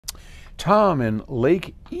Tom in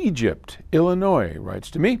Lake Egypt, Illinois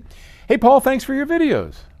writes to me, "Hey Paul, thanks for your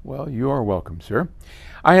videos." Well, you are welcome, sir.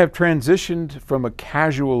 I have transitioned from a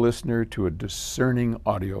casual listener to a discerning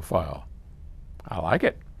audiophile. I like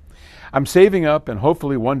it. I'm saving up and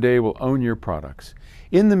hopefully one day will own your products.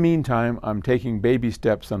 In the meantime, I'm taking baby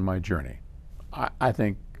steps on my journey.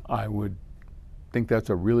 I would think that's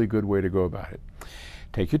a really good way to go about it.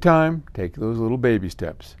 Take your time, take those little baby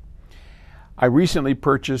steps. I recently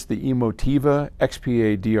purchased the Emotiva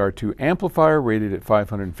XPA DR2 amplifier rated at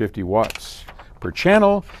 550 watts per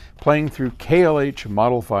channel, playing through KLH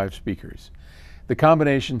Model 5 speakers. The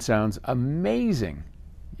combination sounds amazing.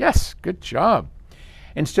 Yes, good job.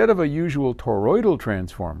 Instead of a usual toroidal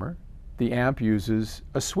transformer, the amp uses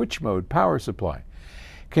a switch mode power supply.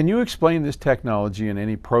 Can you explain this technology and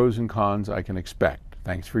any pros and cons I can expect?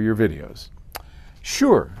 Thanks for your videos.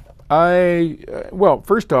 Sure. Well,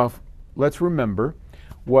 first off, let's remember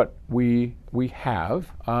what we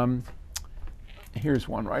have. Here's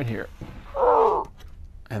one right here.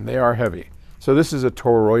 And they are heavy. So this is a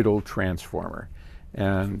toroidal transformer.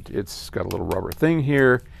 And it's got a little rubber thing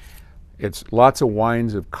here. It's lots of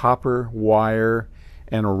winds of copper wire,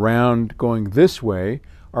 and around going this way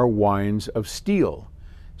are winds of steel.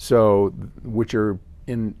 So, which are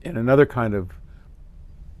in another kind of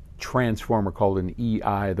transformer called an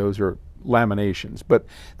EI. Those are laminations. But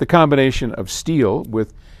the combination of steel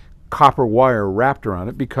with copper wire wrapped around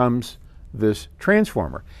it becomes this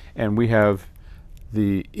transformer. And we have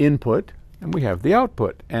the input and we have the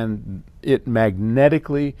output. And it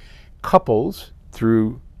magnetically couples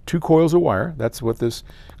through two coils of wire. That's what this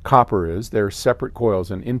copper is. They're separate coils,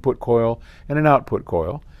 an input coil and an output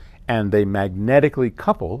coil. And they magnetically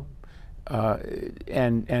couple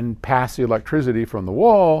and pass the electricity from the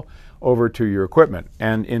wall over to your equipment.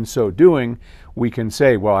 And in so doing, we can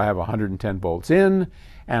say, well, I have 110 volts in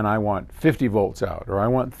and I want 50 volts out, or I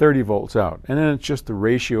want 30 volts out. And then it's just the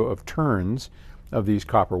ratio of turns of these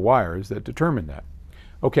copper wires that determine that.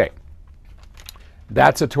 Okay,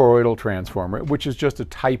 that's a toroidal transformer, which is just a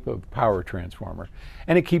type of power transformer.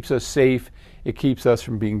 And it keeps us safe. It keeps us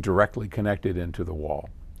from being directly connected into the wall.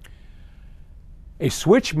 A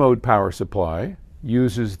switch mode power supply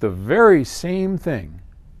uses the very same thing,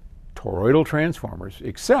 toroidal transformers,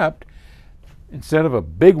 except instead of a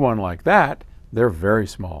big one like that, they're very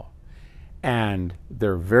small and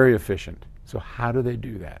they're very efficient. So how do they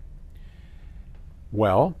do that?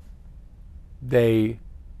 Well, they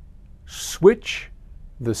switch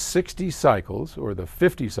the 60 cycles or the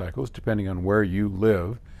 50 cycles, depending on where you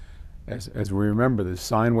live. As we remember, the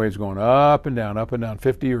sine waves going up and down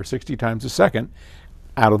 50 or 60 times a second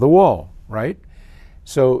out of the wall, right?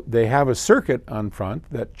 So they have a circuit on front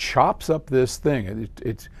that chops up this thing.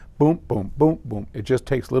 It's boom, boom, boom, boom. It just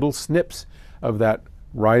takes little snips of that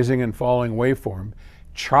rising and falling waveform,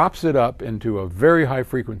 chops it up into a very high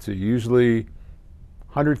frequency, usually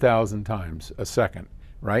 100,000 times a second,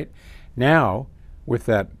 right? Now, with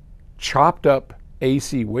that chopped up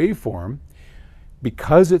AC waveform,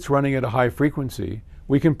 because it's running at a high frequency,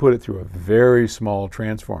 we can put it through a very small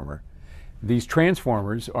transformer. These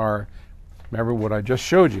transformers are, remember what I just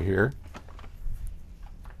showed you here.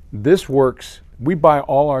 This works, we buy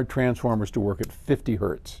all our transformers to work at 50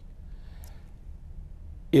 hertz.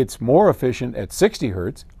 It's more efficient at 60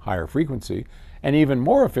 hertz, higher frequency, and even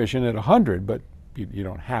more efficient at 100, but you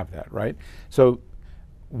don't have that, right? So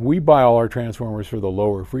we buy all our transformers for the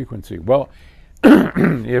lower frequency. Well,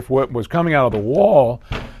 if what was coming out of the wall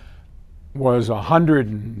was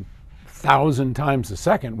 100,000 times a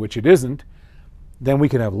second, which it isn't, then we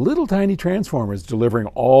can have little tiny transformers delivering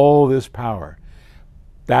all this power.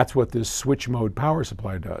 That's what this switch mode power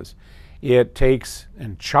supply does. It takes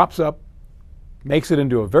and chops up, makes it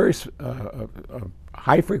into a very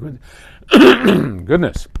high frequency,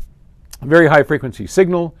 goodness, very high frequency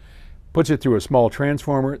signal, puts it through a small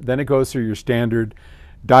transformer, then it goes through your standard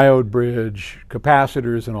diode bridge,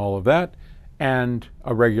 capacitors, and all of that, and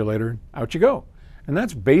a regulator, out you go. And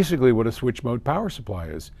that's basically what a switch mode power supply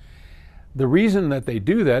is. The reason that they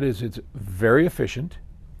do that is it's very efficient.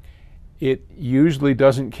 It usually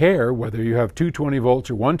doesn't care whether you have 220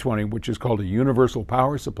 volts or 120, which is called a universal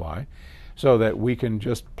power supply, so that we can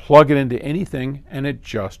just plug it into anything and it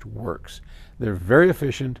just works. They're very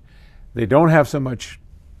efficient. They don't have so much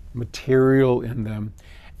material in them,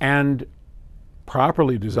 and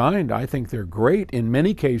properly designed, I think they're great. In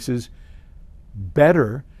many cases,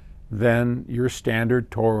 better than your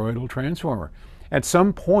standard toroidal transformer. At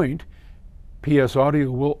some point, PS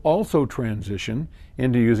Audio will also transition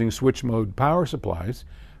into using switch mode power supplies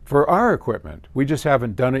for our equipment. We just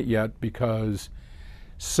haven't done it yet because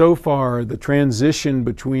so far the transition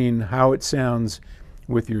between how it sounds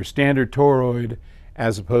with your standard toroid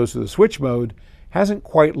as opposed to the switch mode hasn't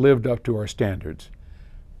quite lived up to our standards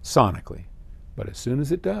sonically. But as soon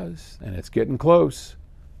as it does, and it's getting close,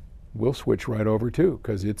 we'll switch right over too,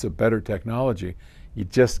 because it's a better technology.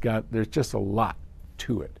 There's just a lot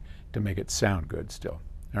to it to make it sound good still.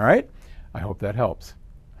 All right? I hope that helps.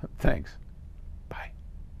 Thanks.